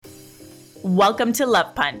Welcome to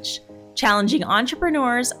Love Punch, challenging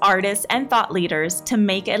entrepreneurs, artists, and thought leaders to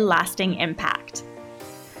make a lasting impact.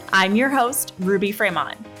 I'm your host, Ruby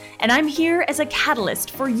Fremont, and I'm here as a catalyst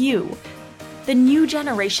for you, the new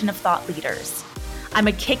generation of thought leaders. I'm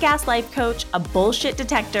a kick-ass life coach, a bullshit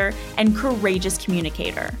detector, and courageous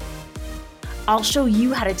communicator. I'll show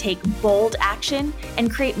you how to take bold action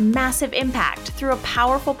and create massive impact through a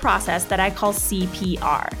powerful process that I call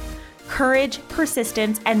CPR. Courage,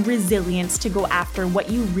 persistence, and resilience to go after what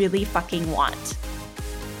you really fucking want.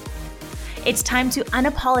 It's time to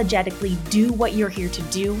unapologetically do what you're here to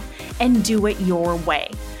do and do it your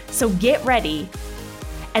way. So get ready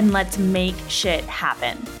and let's make shit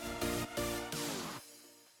happen.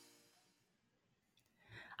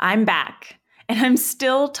 I'm back, and I'm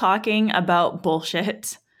still talking about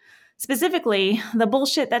bullshit. Specifically, the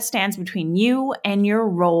bullshit that stands between you and your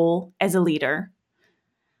role as a leader.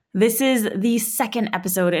 This is the second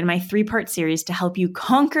episode in my 3-part series to help you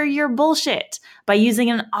conquer your bullshit by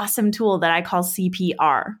using an awesome tool that I call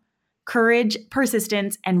CPR, courage,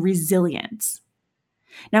 persistence, and resilience.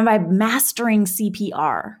 Now, by mastering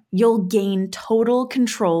CPR, you'll gain total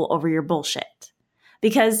control over your bullshit.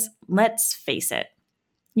 Because let's face it,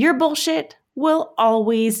 your bullshit will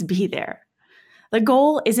always be there. The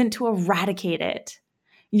goal isn't to eradicate it.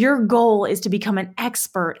 Your goal is to become an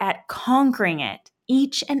expert at conquering it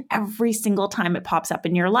each and every single time it pops up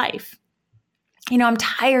in your life. You know, I'm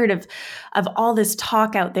tired of all this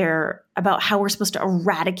talk out there about how we're supposed to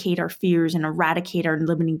eradicate our fears and eradicate our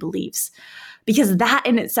limiting beliefs, because that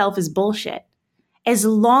in itself is bullshit. As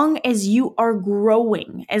long as you are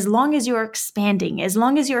growing, as long as you are expanding, as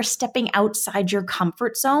long as you are stepping outside your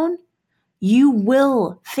comfort zone, you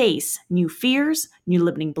will face new fears, new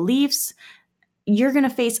limiting beliefs. You're going to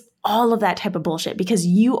face all of that type of bullshit because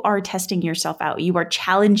you are testing yourself out. You are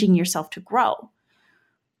challenging yourself to grow.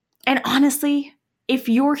 And honestly, if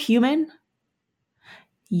you're human,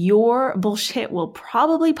 your bullshit will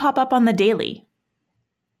probably pop up on the daily.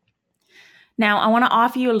 Now, I want to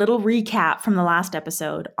offer you a little recap from the last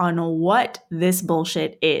episode on what this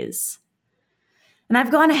bullshit is. And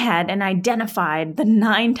I've gone ahead and identified the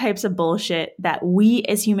 9 types of bullshit that we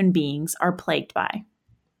as human beings are plagued by.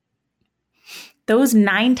 Those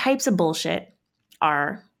 9 types of bullshit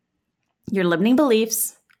are your limiting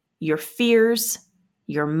beliefs, your fears,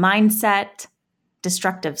 your mindset,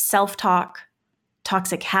 destructive self-talk,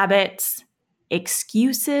 toxic habits,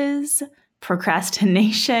 excuses,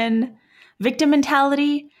 procrastination, victim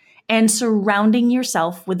mentality, and surrounding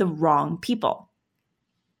yourself with the wrong people.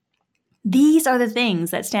 These are the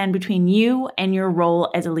things that stand between you and your role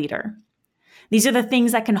as a leader. These are the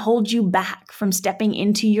things that can hold you back from stepping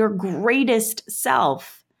into your greatest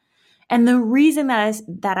self. And the reason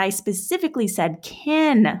that I specifically said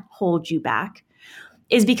can hold you back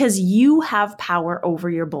is because you have power over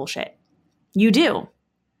your bullshit. You do.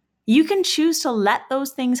 You can choose to let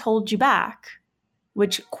those things hold you back,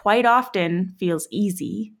 which quite often feels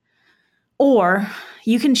easy, or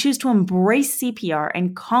you can choose to embrace CPR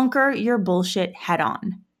and conquer your bullshit head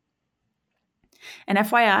on. And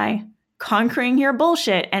FYI, conquering your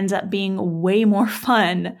bullshit ends up being way more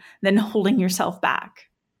fun than holding yourself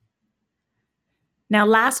back. Now,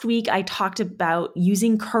 last week, I talked about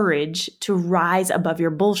using courage to rise above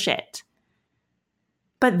your bullshit.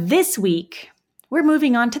 But this week, we're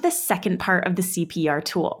moving on to the second part of the CPR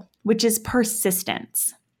tool, which is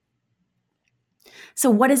persistence.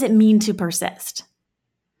 So what does it mean to persist?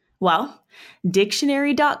 Well,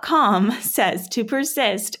 dictionary.com says to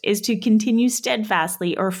persist is to continue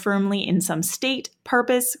steadfastly or firmly in some state,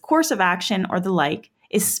 purpose, course of action, or the like,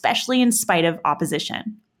 especially in spite of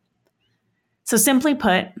opposition. So simply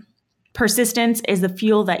put, persistence is the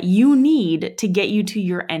fuel that you need to get you to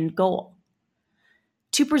your end goal.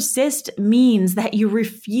 To persist means that you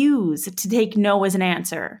refuse to take no as an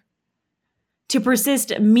answer. To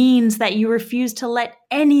persist means that you refuse to let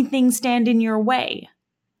anything stand in your way.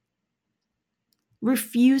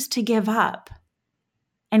 Refuse to give up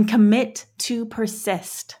and commit to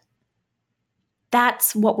persist.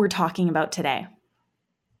 That's what we're talking about today.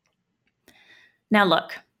 Now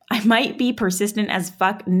look, I might be persistent as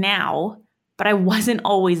fuck now, but I wasn't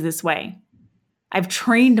always this way. I've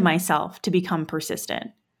trained myself to become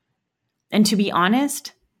persistent. And to be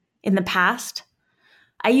honest, in the past,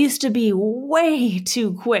 I used to be way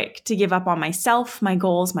too quick to give up on myself, my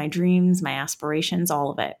goals, my dreams, my aspirations,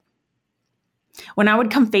 all of it. When I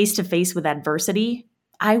would come face to face with adversity,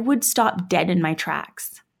 I would stop dead in my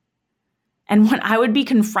tracks. And when I would be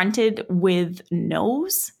confronted with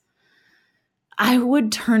no's, I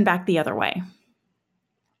would turn back the other way.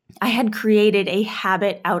 I had created a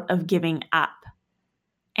habit out of giving up.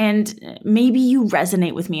 And maybe you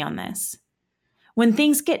resonate with me on this. When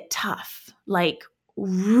things get tough, like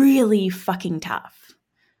really fucking tough,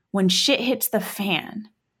 when shit hits the fan,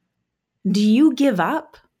 do you give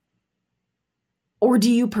up or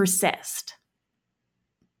do you persist?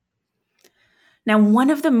 Now, one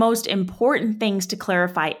of the most important things to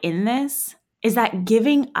clarify in this is that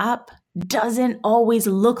giving up doesn't always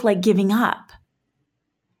look like giving up.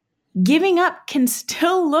 Giving up can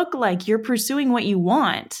still look like you're pursuing what you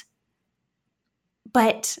want,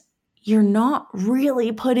 but you're not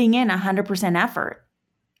really putting in 100% effort.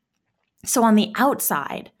 So on the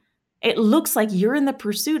outside, it looks like you're in the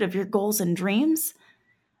pursuit of your goals and dreams,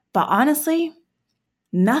 but honestly,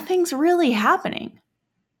 nothing's really happening.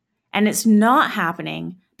 And it's not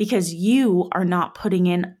happening because you are not putting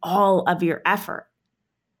in all of your effort.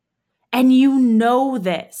 And you know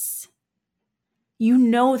this. You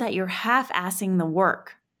know that you're half-assing the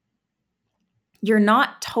work. You're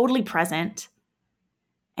not totally present,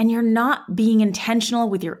 and you're not being intentional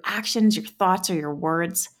with your actions, your thoughts, or your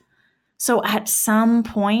words. So at some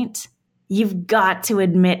point, you've got to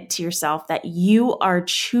admit to yourself that you are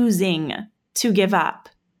choosing to give up.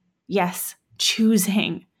 Yes,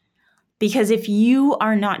 choosing. Because if you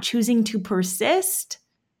are not choosing to persist,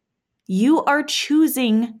 you are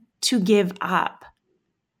choosing to give up.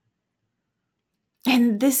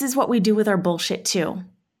 And this is what we do with our bullshit too.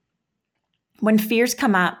 When fears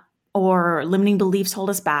come up, or limiting beliefs hold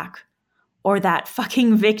us back, or that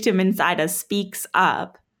fucking victim inside us speaks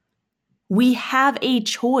up, we have a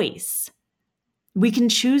choice. We can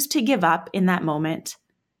choose to give up in that moment,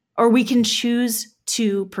 or we can choose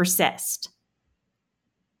to persist.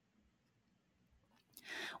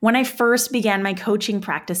 When I first began my coaching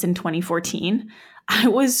practice in 2014, I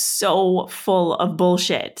was so full of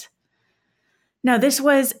bullshit. Now, this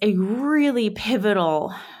was a really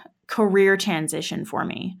pivotal career transition for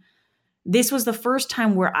me. This was the first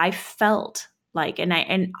time where I felt like, and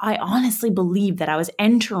I honestly believe that I was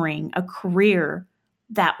entering a career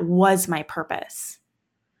that was my purpose.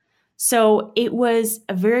 So it was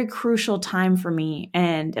a very crucial time for me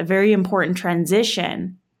and a very important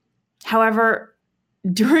transition. However,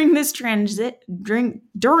 during this during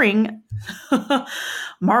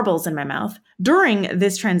marbles in my mouth, during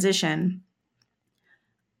this transition,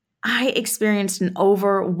 I experienced an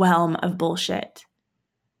overwhelm of bullshit.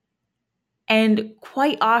 And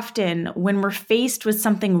quite often when we're faced with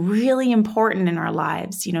something really important in our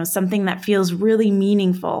lives, something that feels really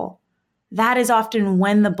meaningful, that is often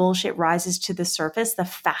when the bullshit rises to the surface the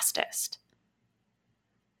fastest.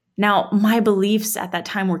 Now, my beliefs at that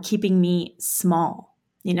time were keeping me small.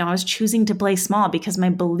 I was choosing to play small because my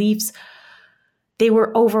beliefs, they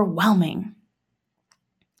were overwhelming.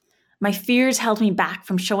 My fears held me back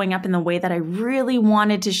from showing up in the way that I really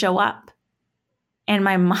wanted to show up. And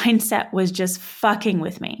my mindset was just fucking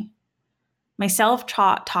with me. My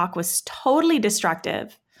self-talk was totally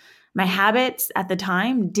destructive. My habits at the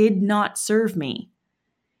time did not serve me.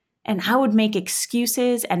 And I would make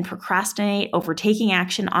excuses and procrastinate over taking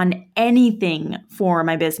action on anything for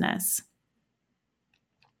my business.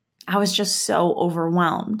 I was just so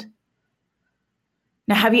overwhelmed.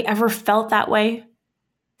 Now, have you ever felt that way?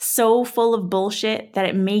 So full of bullshit that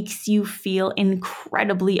it makes you feel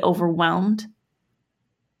incredibly overwhelmed?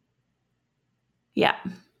 Yeah,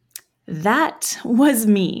 that was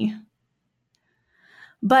me.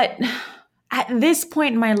 But at this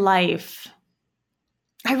point in my life,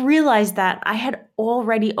 I realized that I had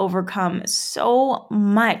already overcome so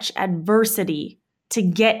much adversity to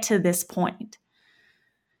get to this point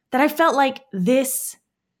that I felt like this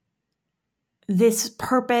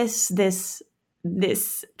purpose,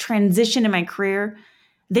 this transition in my career,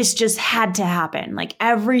 this just had to happen. Like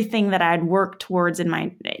everything that I had worked towards in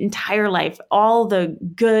my entire life, all the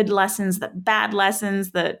good lessons, the bad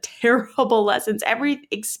lessons, the terrible lessons, every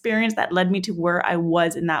experience that led me to where I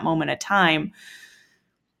was in that moment of time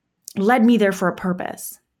led me there for a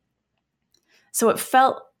purpose. So it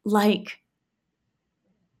felt like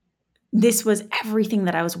this was everything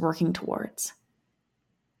that I was working towards.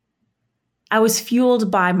 I was fueled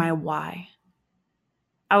by my why.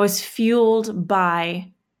 I was fueled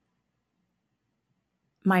by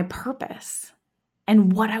my purpose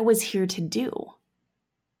and what I was here to do.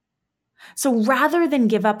 So rather than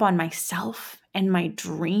give up on myself and my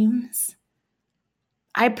dreams,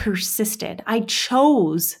 I persisted. I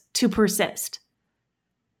chose to persist.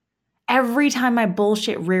 Every time my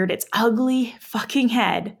bullshit reared its ugly fucking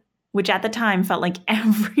head, which at the time felt like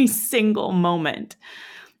every single moment,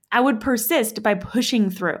 I would persist by pushing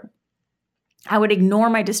through. I would ignore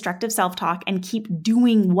my destructive self-talk and keep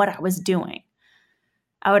doing what I was doing.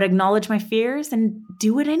 I would acknowledge my fears and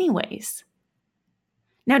do it anyways.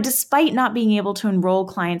 Now, despite not being able to enroll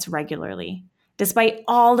clients regularly, despite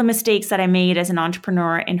all the mistakes that I made as an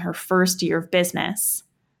entrepreneur in her first year of business,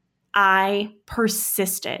 I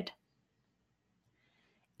persisted.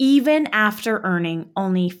 Even after earning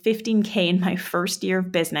only $15K in my first year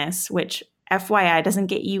of business, which FYI doesn't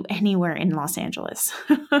get you anywhere in Los Angeles,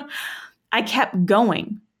 I kept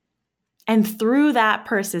going. And through that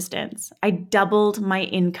persistence, I doubled my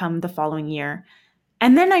income the following year.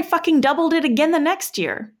 And then I fucking doubled it again the next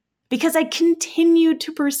year because I continued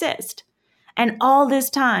to persist. And all this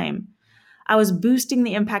time, I was boosting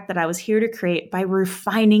the impact that I was here to create by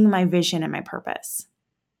refining my vision and my purpose.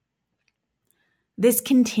 This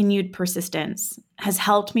continued persistence has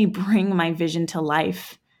helped me bring my vision to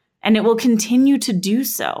life, and it will continue to do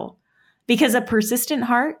so because a persistent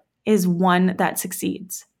heart is one that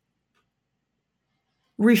succeeds.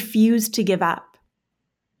 Refuse to give up.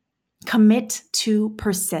 Commit to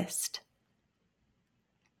persist.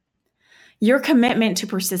 Your commitment to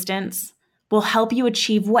persistence will help you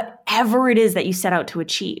achieve whatever it is that you set out to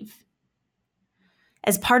achieve.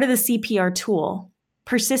 As part of the CPR tool,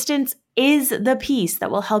 persistence is the piece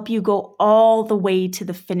that will help you go all the way to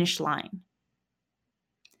the finish line.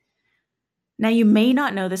 Now, you may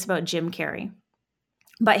not know this about Jim Carrey,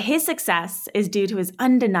 but his success is due to his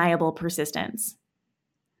undeniable persistence.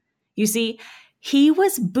 You see, he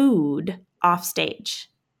was booed off stage.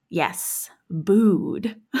 Yes,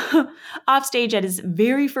 booed. Off stage at his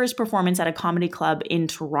very first performance at a comedy club in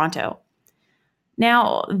Toronto.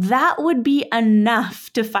 Now, that would be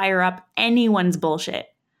enough to fire up anyone's bullshit.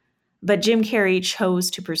 But Jim Carrey chose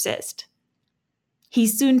to persist. He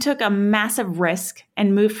soon took a massive risk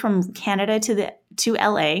and moved from Canada to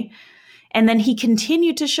LA, and then he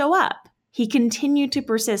continued to show up. He continued to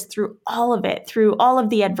persist through all of it, through all of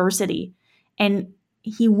the adversity, and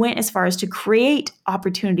he went as far as to create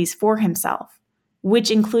opportunities for himself, which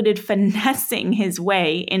included finessing his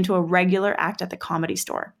way into a regular act at the Comedy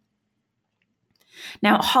Store.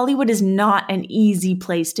 Now, Hollywood is not an easy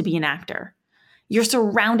place to be an actor. You're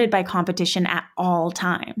surrounded by competition at all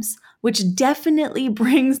times, which definitely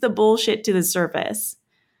brings the bullshit to the surface.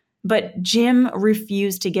 But Jim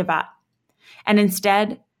refused to give up. And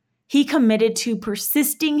instead, he committed to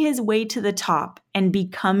persisting his way to the top and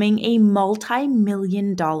becoming a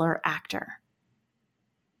multi-million-dollar actor.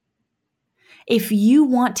 If you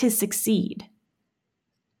want to succeed,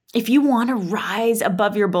 if you want to rise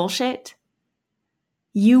above your bullshit,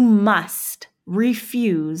 you must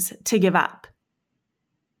refuse to give up.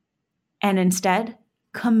 And instead,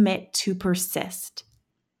 commit to persist.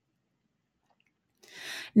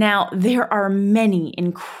 Now, there are many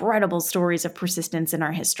incredible stories of persistence in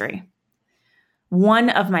our history. One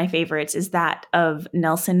of my favorites is that of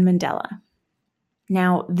Nelson Mandela.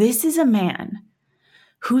 Now, this is a man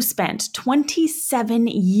who spent 27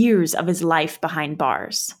 years of his life behind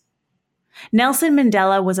bars. Nelson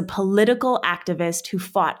Mandela was a political activist who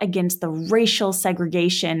fought against the racial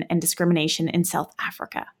segregation and discrimination in South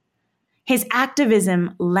Africa. His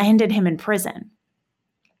activism landed him in prison.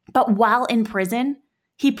 But while in prison,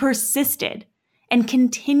 he persisted and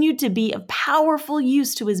continued to be of powerful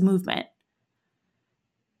use to his movement.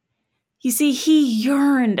 You see, he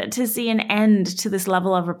yearned to see an end to this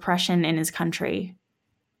level of oppression in his country.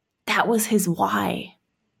 That was his why.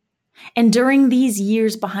 And during these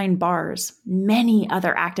years behind bars, many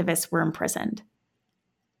other activists were imprisoned.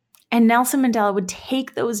 And Nelson Mandela would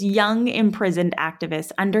take those young imprisoned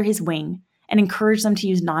activists under his wing and encourage them to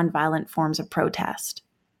use nonviolent forms of protest.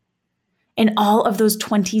 In all of those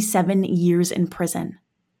 27 years in prison,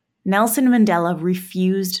 Nelson Mandela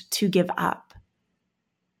refused to give up.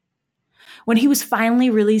 When he was finally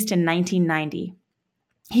released in 1990,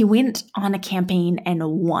 he went on a campaign and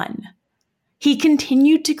won. He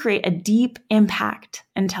continued to create a deep impact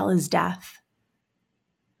until his death.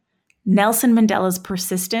 Nelson Mandela's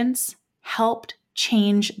persistence helped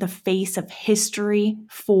change the face of history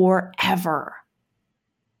forever.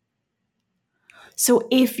 So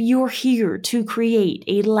if you're here to create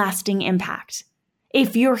a lasting impact,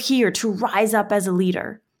 if you're here to rise up as a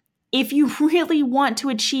leader, if you really want to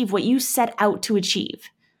achieve what you set out to achieve,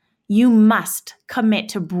 you must commit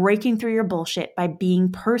to breaking through your bullshit by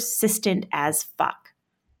being persistent as fuck.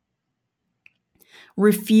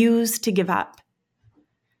 Refuse to give up.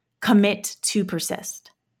 Commit to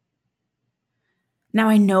persist. Now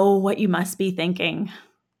I know what you must be thinking.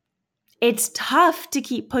 It's tough to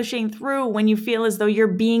keep pushing through when you feel as though you're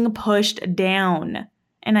being pushed down.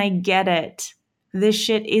 And I get it. This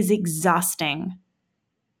shit is exhausting.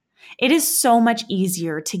 It is so much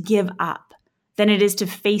easier to give up than it is to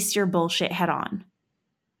face your bullshit head on.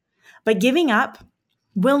 But giving up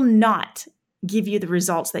will not give you the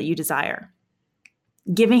results that you desire.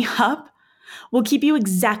 Giving up will keep you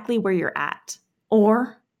exactly where you're at,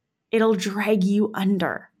 or it'll drag you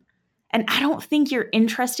under. And I don't think you're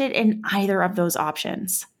interested in either of those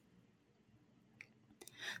options.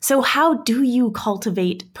 So how do you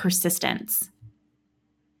cultivate persistence?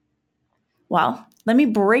 Well, let me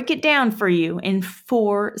break it down for you in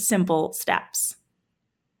 4 simple steps.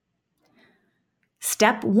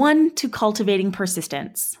 Step 1 to cultivating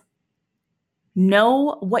persistence.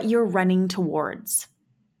 Know what you're running towards.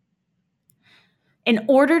 In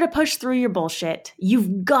order to push through your bullshit,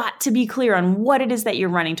 you've got to be clear on what it is that you're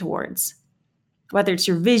running towards. Whether it's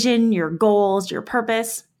your vision, your goals, your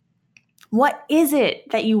purpose, what is it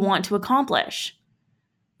that you want to accomplish?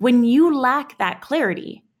 When you lack that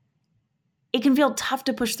clarity, it can feel tough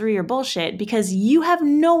to push through your bullshit because you have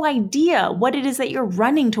no idea what it is that you're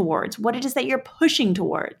running towards, what it is that you're pushing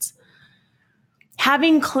towards.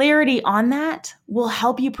 Having clarity on that will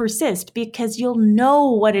help you persist because you'll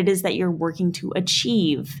know what it is that you're working to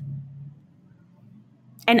achieve.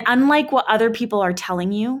 And unlike what other people are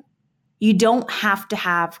telling you, you don't have to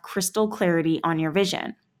have crystal clarity on your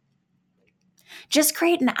vision. Just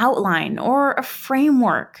create an outline or a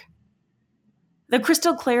framework. The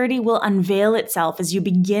crystal clarity will unveil itself as you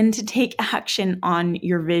begin to take action on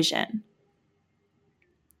your vision.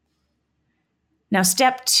 Now,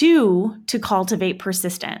 step 2 to cultivate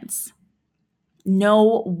persistence.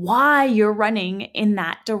 Know why you're running in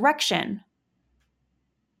that direction.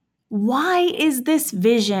 Why is this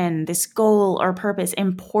vision, this goal or purpose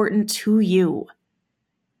important to you?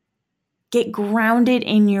 Get grounded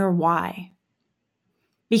in your why.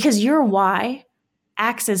 Because your why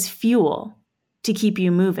acts as fuel to keep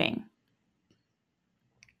you moving.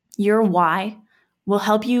 Your why will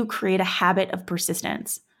help you create a habit of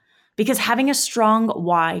persistence because having a strong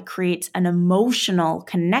why creates an emotional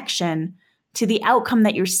connection to the outcome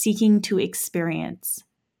that you're seeking to experience.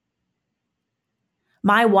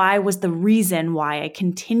 My why was the reason why I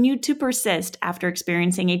continued to persist after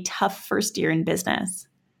experiencing a tough first year in business.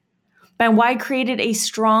 My why created a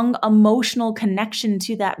strong emotional connection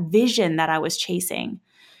to that vision that I was chasing.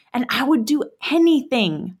 And I would do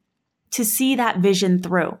anything to see that vision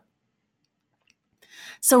through.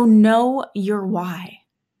 So know your why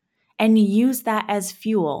and use that as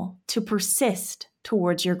fuel to persist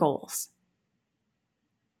towards your goals.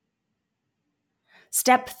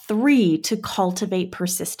 Step 3 to cultivate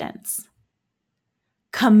persistence.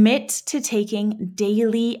 Commit to taking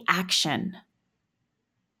daily action.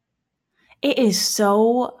 It is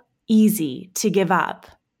so easy to give up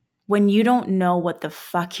when you don't know what the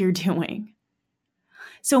fuck you're doing.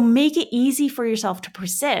 So make it easy for yourself to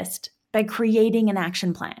persist by creating an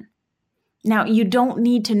action plan. Now, you don't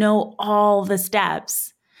need to know all the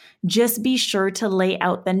steps. Just be sure to lay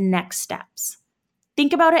out the next steps.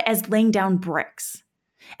 Think about it as laying down bricks.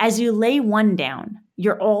 As you lay one down,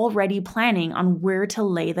 you're already planning on where to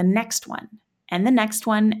lay the next one,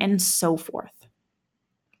 and so forth.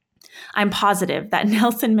 I'm positive that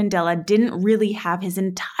Nelson Mandela didn't really have his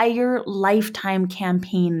entire lifetime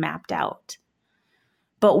campaign mapped out.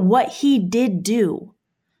 But what he did do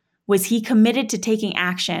was he committed to taking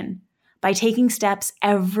action by taking steps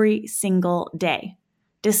every single day,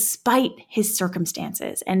 despite his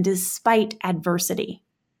circumstances and despite adversity.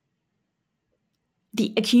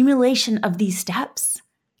 The accumulation of these steps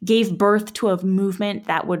gave birth to a movement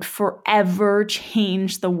that would forever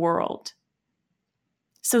change the world.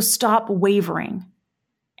 So stop wavering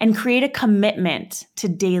and create a commitment to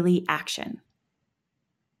daily action.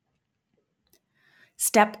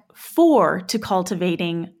 Step 4 to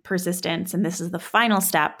cultivating persistence, and this is the final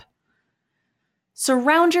step,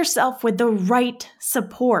 surround yourself with the right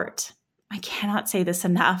support. I cannot say this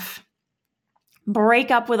enough.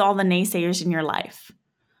 Break up with all the naysayers in your life.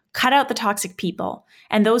 Cut out the toxic people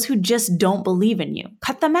and those who just don't believe in you.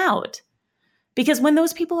 Cut them out. Because when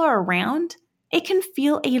those people are around, it can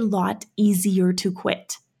feel a lot easier to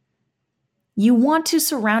quit. You want to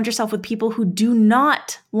surround yourself with people who do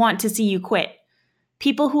not want to see you quit.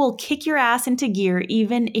 People who will kick your ass into gear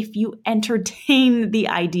even if you entertain the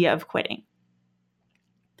idea of quitting.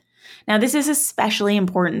 Now, this is especially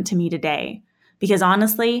important to me today because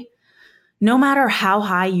honestly, no matter how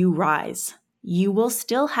high you rise, you will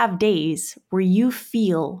still have days where you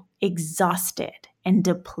feel exhausted and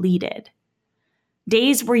depleted.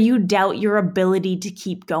 Days where you doubt your ability to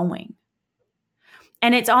keep going.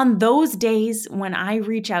 And it's on those days when I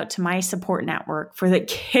reach out to my support network for the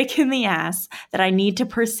kick in the ass that I need to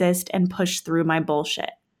persist and push through my bullshit.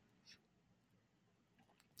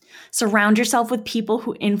 Surround yourself with people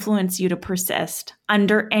who influence you to persist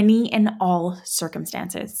under any and all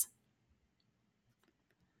circumstances.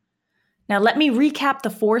 Now, let me recap the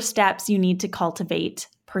 4 steps you need to cultivate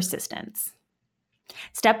persistence.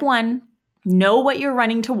 Step 1, know what you're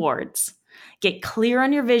running towards. Get clear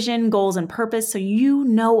on your vision, goals, and purpose so you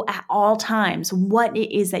know at all times what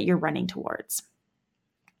it is that you're running towards.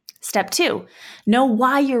 Step 2, know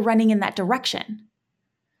why you're running in that direction.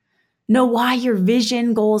 Know why your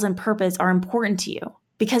vision, goals, and purpose are important to you,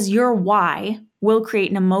 because your why will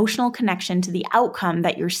create an emotional connection to the outcome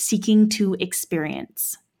that you're seeking to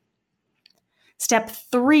experience. Step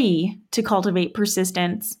 3, to cultivate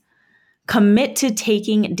persistence, commit to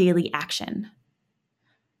taking daily action.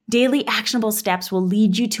 Daily actionable steps will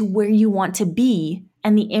lead you to where you want to be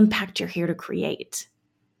and the impact you're here to create.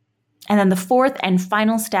 And then the 4th and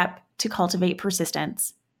final step to cultivate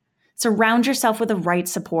persistence, surround yourself with the right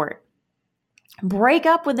support. Break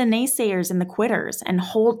up with the naysayers and the quitters and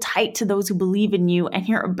hold tight to those who believe in you and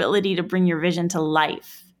your ability to bring your vision to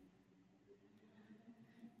life.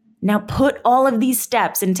 Now put all of these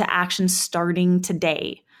steps into action starting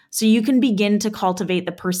today so you can begin to cultivate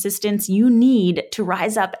the persistence you need to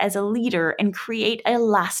rise up as a leader and create a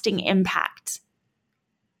lasting impact.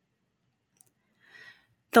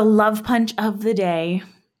 The love punch of the day: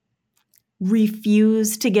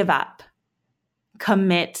 refuse to give up.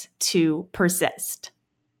 Commit to persist.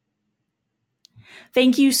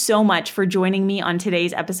 Thank you so much for joining me on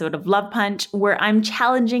today's episode of Love Punch, where I'm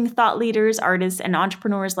challenging thought leaders, artists, and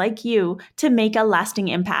entrepreneurs like you to make a lasting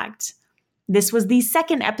impact. This was the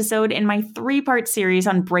 2nd episode in my 3-part series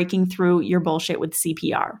on breaking through your bullshit with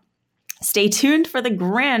CPR. Stay tuned for the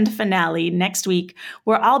grand finale next week,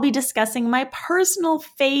 where I'll be discussing my personal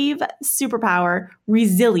fave superpower,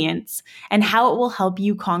 resilience, and how it will help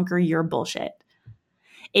you conquer your bullshit.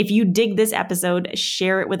 If you dig this episode,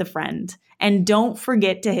 share it with a friend, and don't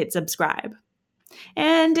forget to hit subscribe.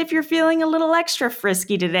 And if you're feeling a little extra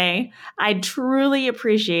frisky today, I'd truly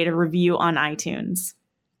appreciate a review on iTunes.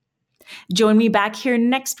 Join me back here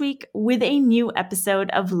next week with a new episode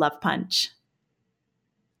of Love Punch.